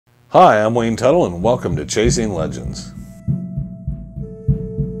Hi, I'm Wayne Tuttle, and welcome to Chasing Legends.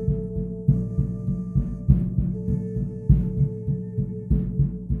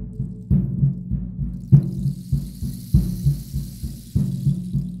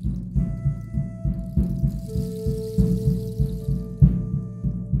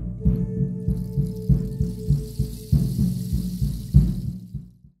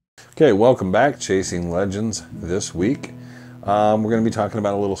 Okay, welcome back, Chasing Legends. This week, we're going to be talking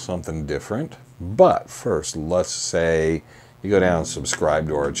about a little something different. But first, let's say you go down and subscribe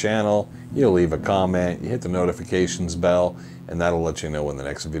to our channel, you leave a comment, you hit the notifications bell, and that'll let you know when the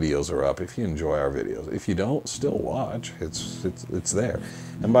next videos are up if you enjoy our videos. If you don't, still watch. It's there.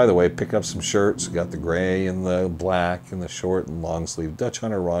 And by the way, pick up some shirts. Got the gray and the black and the short and long sleeve Dutch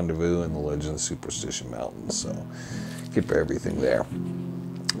Hunter Rendezvous and the Legend of Superstition Mountains. So keep everything there.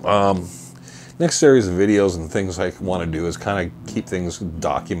 Next series of videos and things I want to do is kind of keep things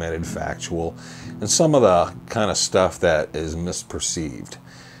documented, factual, and some of the kind of stuff that is misperceived.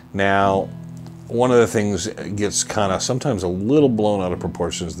 Now, one of the things that gets kind of sometimes a little blown out of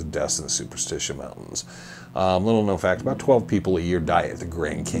proportion is the deaths in the Superstition Mountains. Little known fact, about 12 people a year die at the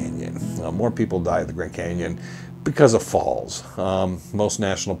Grand Canyon. More people die at the Grand Canyon because of falls. Most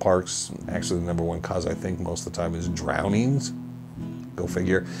national parks, actually the #1 cause I think most of the time is drownings. Go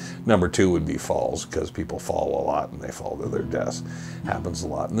figure. #2 would be falls, because people fall a lot and they fall to their deaths. Happens a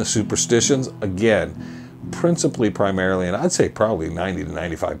lot. And the superstitions, again, primarily, and I'd say probably 90 to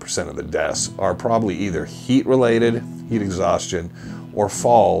 95% of the deaths are probably either heat related, heat exhaustion, or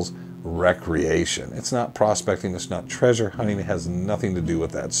falls, recreation. It's not prospecting, it's not treasure hunting, it has nothing to do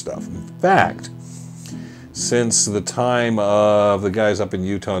with that stuff. In fact, since the time of the guys up in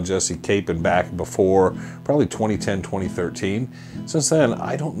Utah and Jesse Capon back before probably 2010, 2013, since then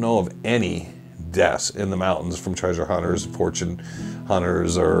I don't know of any deaths in the mountains from treasure hunters, fortune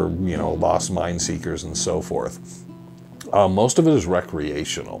hunters, or lost mine seekers and so forth. Most of it is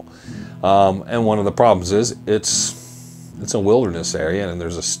recreational, and one of the problems is it's a wilderness area and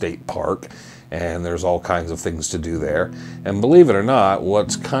there's a state park and there's all kinds of things to do there. And believe it or not,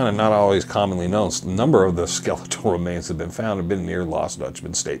 what's kind of not always commonly known, a number of the skeletal remains that have been near Lost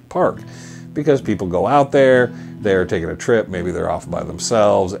Dutchman State Park, because people go out there, they're taking a trip, maybe they're off by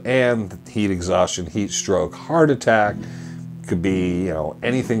themselves, and heat exhaustion, heat stroke, heart attack, could be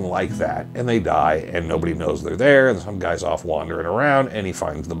anything like that, and they die and nobody knows they're there, and some guy's off wandering around and he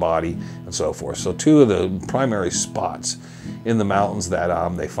finds the body and so forth. So two of the primary spots in the mountains that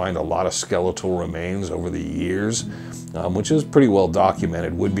they find a lot of skeletal remains over the years, which is pretty well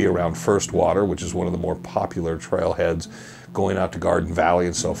documented, would be around First Water, which is one of the more popular trailheads going out to Garden Valley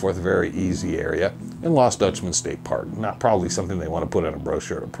and so forth, a very easy area, and Lost Dutchman State Park. Not probably something they want to put in a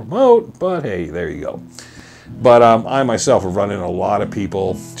brochure to promote, but hey, there you go. But I myself have run into a lot of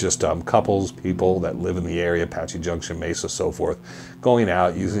people, just couples, people that live in the area, Apache Junction, Mesa, so forth, going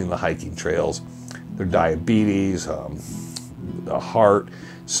out using the hiking trails. Their diabetes, a heart,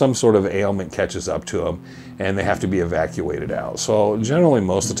 some sort of ailment catches up to them, and they have to be evacuated out. So generally,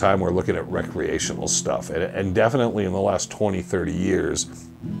 most of the time, we're looking at recreational stuff. And definitely in the last 20, 30 years,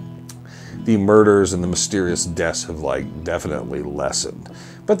 the murders and the mysterious deaths have definitely lessened.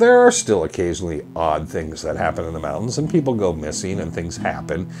 But there are still occasionally odd things that happen in the mountains, and people go missing and things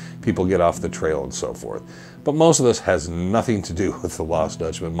happen. People get off the trail and so forth. But most of this has nothing to do with the Lost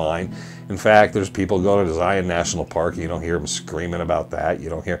Dutchman Mine. In fact, there's people going to Zion National Park. You don't hear them screaming about that. You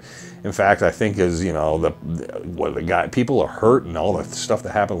don't hear. In fact, I think people are hurt and all the stuff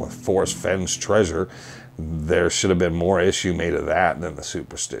that happened with Forrest Fenn's treasure. There should have been more issue made of that than the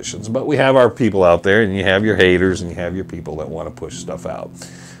superstitions. But we have our people out there, and you have your haters, and you have your people that want to push stuff out.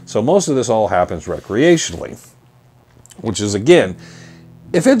 So most of this all happens recreationally, which is, again,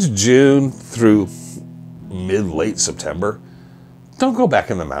 if it's June through mid-late September, don't go back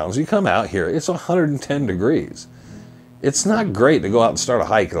in the mountains. You come out here, it's 110 degrees. It's not great to go out and start a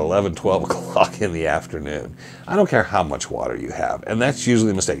hike at 11, 12 o'clock in the afternoon. I don't care how much water you have. And that's usually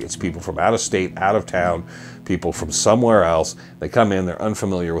a mistake. It's people from out of state, out of town, people from somewhere else. They come in, they're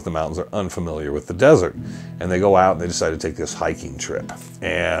unfamiliar with the mountains, they're unfamiliar with the desert. And they go out and they decide to take this hiking trip.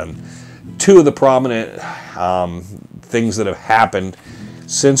 And two of the prominent things that have happened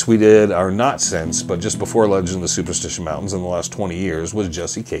since we did, or not since, but just before Legend of the Superstition Mountains in the last 20 years, was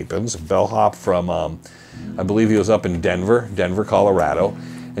Jesse Capon's bellhop from, I believe he was up in Denver, Colorado.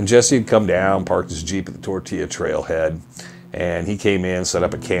 And Jesse had come down, parked his Jeep at the Tortilla Trailhead, and he came in, set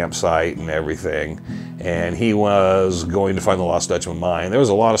up a campsite and everything, and he was going to find the Lost Dutchman Mine. There was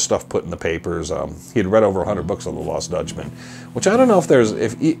a lot of stuff put in the papers. He had read over 100 books on the Lost Dutchman, which I don't know if there's,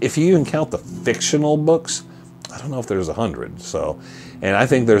 if you even count the fictional books, I don't know if there's 100. So, And I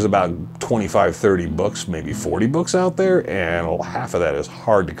think there's about 25, 30 books, maybe 40 books out there, and half of that is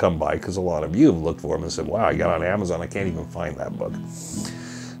hard to come by because a lot of you have looked for them and said, wow, I got on Amazon, I can't even find that book.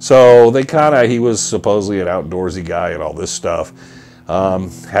 So he was supposedly an outdoorsy guy and all this stuff.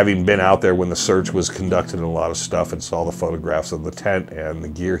 Having been out there when the search was conducted and a lot of stuff, and saw the photographs of the tent and the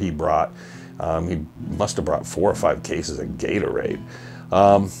gear he brought, he must have brought 4 or 5 cases of Gatorade.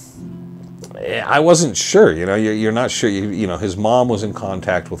 I wasn't sure, you're not sure. His mom was in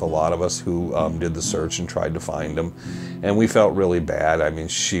contact with a lot of us who did the search and tried to find him, and we felt really bad. I mean,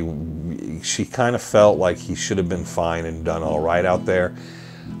 she kind of felt like he should have been fine and done all right out there.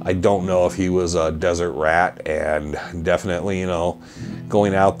 I don't know if he was a desert rat, and definitely,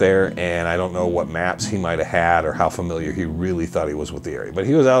 going out there, and I don't know what maps he might have had or how familiar he really thought he was with the area. But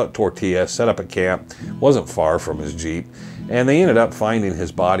he was out at Tortilla, set up a camp, wasn't far from his Jeep, and they ended up finding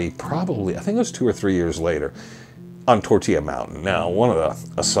his body probably, I think it was 2 or 3 years later, on Tortilla Mountain. Now, one of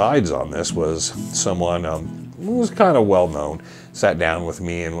the asides on this was someone who was kind of well-known sat down with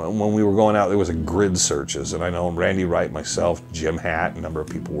me, and when we were going out, there was a grid searches, and I know Randy Wright, myself, Jim Hatt, a number of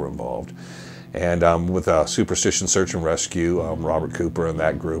people were involved. And with Superstition Search and Rescue, Robert Cooper and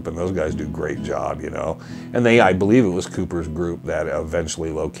that group, and those guys do a great job, And I believe it was Cooper's group that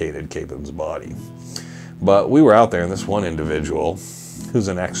eventually located Capen's body. But we were out there, and this one individual, who's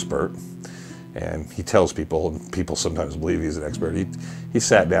an expert, and he tells people, and people sometimes believe he's an expert, he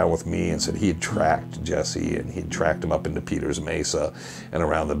sat down with me and said he had tracked Jesse, and he'd tracked him up into Peters Mesa and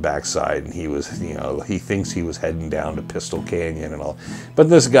around the backside, and he was, he thinks he was heading down to Pistol Canyon and all. But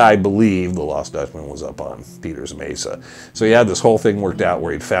this guy believed the Lost Dutchman was up on Peters Mesa. So he had this whole thing worked out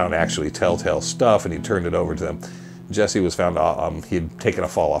where he'd found actually telltale stuff, and he turned it over to them. Jesse was found, he had taken a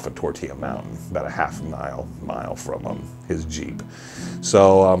fall off at Tortilla Mountain, about a half mile from his Jeep.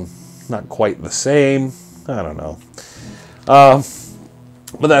 So, not quite the same, I don't know.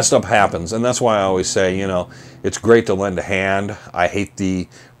 But that stuff happens, and that's why I always say, it's great to lend a hand. I hate the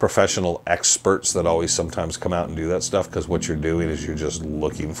professional experts that always sometimes come out and do that stuff, because what you're doing is you're just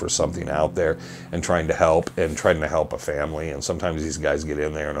looking for something out there and trying to help a family. And sometimes these guys get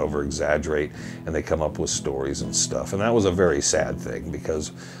in there and over-exaggerate, and they come up with stories and stuff. And that was a very sad thing,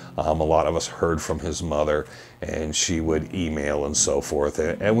 because a lot of us heard from his mother, and she would email and so forth.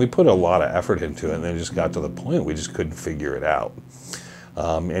 And we put a lot of effort into it, and then it just got to the point we just couldn't figure it out.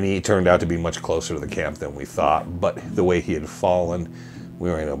 And he turned out to be much closer to the camp than we thought, but the way he had fallen, we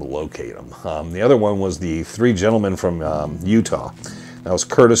weren't able to locate him. The other one was the 3 gentlemen from Utah. That was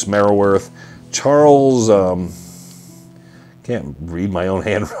Curtis Merriworth, Charles, can't read my own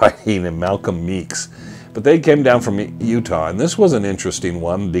handwriting, and Malcolm Meeks. But they came down from Utah, and this was an interesting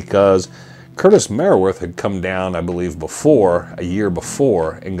one because Curtis Merriworth had come down, I believe, a year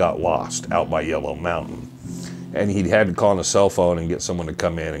before, and got lost out by Yellow Mountain. And he'd had to call on a cell phone and get someone to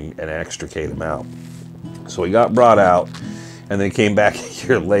come in and extricate him out. So he got brought out, and then he came back a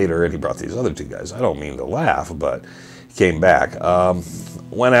year later, and he brought these other 2 guys. I don't mean to laugh, but he came back.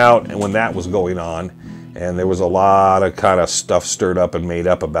 Went out, and when that was going on, and there was a lot of kind of stuff stirred up and made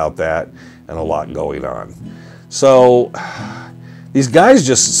up about that, and a lot going on. So these guys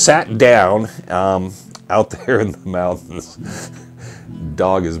just sat down out there in the mountains.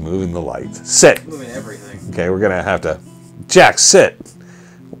 Dog is moving the light. Sit. Moving everything. Okay, we're gonna have to. Jack, sit.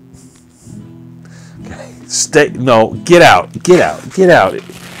 Okay, stay. No, get out. Get out. Get out.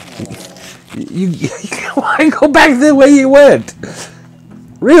 You why go back the way you went?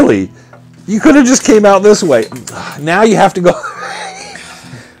 Really? You could have just came out this way. Now you have to go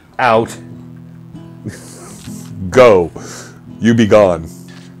out. Go. You be gone.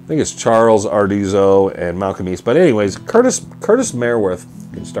 I think it's Charles Ardizzo and Malcolm East. But anyways, Curtis Merriworth,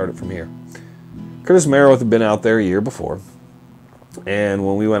 you can start it from here. Curtis Merriworth had been out there a year before. And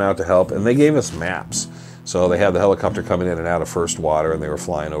when we went out to help, and they gave us maps. So they had the helicopter coming in and out of First Water, and they were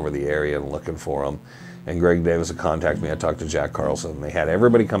flying over the area and looking for them. And Greg Davis had contacted me. I talked to Jack Carlson. And they had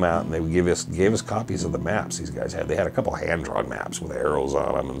everybody come out, and they would gave us copies of the maps these guys had. They had a couple hand-drawn maps with arrows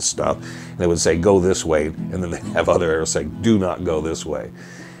on them and stuff. And they would say, go this way. And then they'd have other arrows say, do not go this way.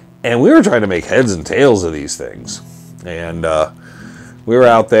 And we were trying to make heads and tails of these things. And we were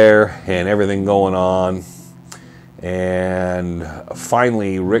out there and everything going on. And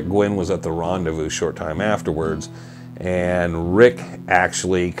finally, Rick Gwynn was at the rendezvous a short time afterwards. And Rick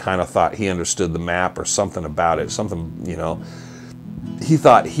actually kind of thought he understood the map or something about it. Something, he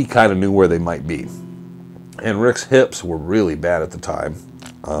thought he kind of knew where they might be. And Rick's hips were really bad at the time.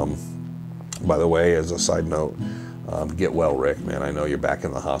 By the way, as a side note, get well, Rick, man. I know you're back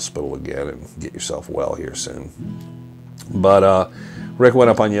in the hospital again, and get yourself well here soon. But Rick went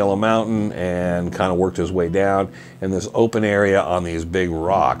up on Yellow Mountain and kind of worked his way down. In this open area on these big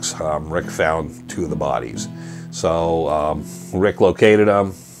rocks, Rick found 2 of the bodies. So Rick located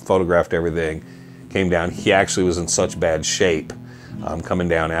them, photographed everything, came down. He actually was in such bad shape coming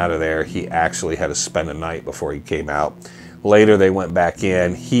down out of there, he actually had to spend a night before he came out. Later they went back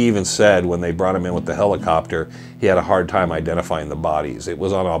in. He even said when they brought him in with the helicopter, he had a hard time identifying the bodies. It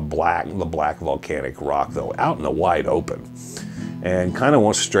was on the black volcanic rock though, out in the wide open. And kind of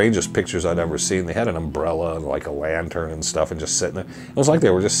one of the strangest pictures I'd ever seen. They had an umbrella and like a lantern and stuff and just sitting there. It was like they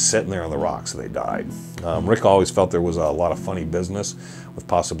were just sitting there on the rocks and they died. Rick always felt there was a lot of funny business with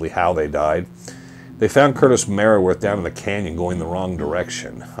possibly how they died. They found Curtis Merriworth down in the canyon going the wrong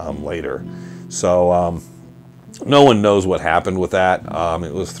direction later. So no one knows what happened with that.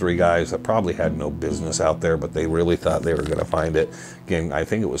 It was 3 guys that probably had no business out there, but they really thought they were going to find it. Again, I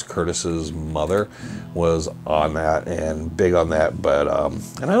think it was Curtis's mother was on that and big on that. But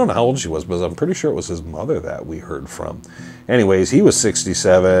and I don't know how old she was, but I'm pretty sure it was his mother that we heard from. Anyways, he was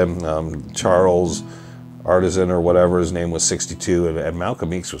 67. Charles Artisan or whatever his name was 62, and Malcolm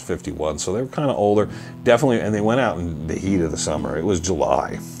Meeks was 51. So they were kind of older, definitely. And they went out in the heat of the summer. It was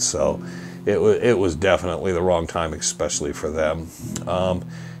July, so it was definitely the wrong time, especially for them,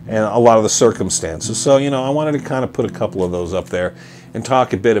 and a lot of the circumstances. So, you know, I wanted to kind of put a couple of those up there and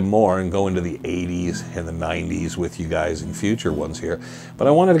talk a bit more and go into the 80s and the 90s with you guys in future ones here. But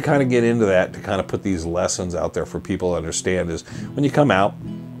I wanted to kind of get into that to kind of put these lessons out there for people to understand is when you come out,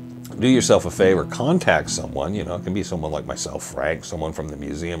 do yourself a favor, contact someone. You know, it can be someone like myself, Frank, someone from the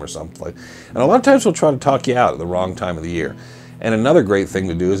museum or someplace. And a lot of times we'll try to talk you out at the wrong time of the year. And another great thing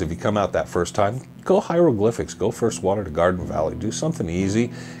to do is if you come out that first time, go hieroglyphics, go first water to Garden Valley, do something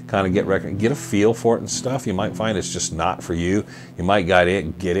easy, kind of get a feel for it and stuff. You might find it's just not for you. You might get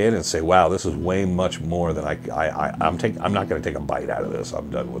in and say, wow, this is way much more than I'm not going to take a bite out of this.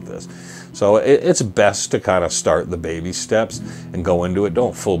 I'm done with this. So it's best to kind of start the baby steps and go into it.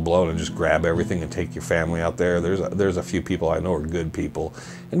 Don't full blown and just grab everything and take your family out there. There's a few people I know are good people,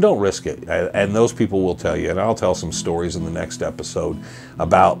 and don't risk it. And those people will tell you, and I'll tell some stories in the next episode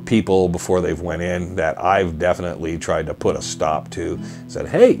about people before they've went in that I've definitely tried to put a stop to. Said,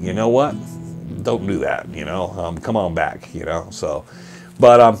 hey, you know what? Don't do that. You know, come on back. You know, so.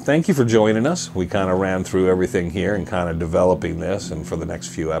 But thank you for joining us. We kind of ran through everything here and kind of developing this. And for the next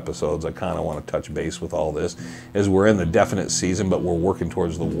few episodes, I kind of want to touch base with all this. As we're in the definite season, but we're working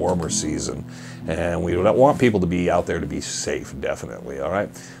towards the warmer season. And we don't want people to be out there to be safe, definitely. All right.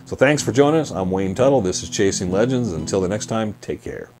 So thanks for joining us. I'm Wayne Tuttle. This is Chasing Legends. Until the next time, take care.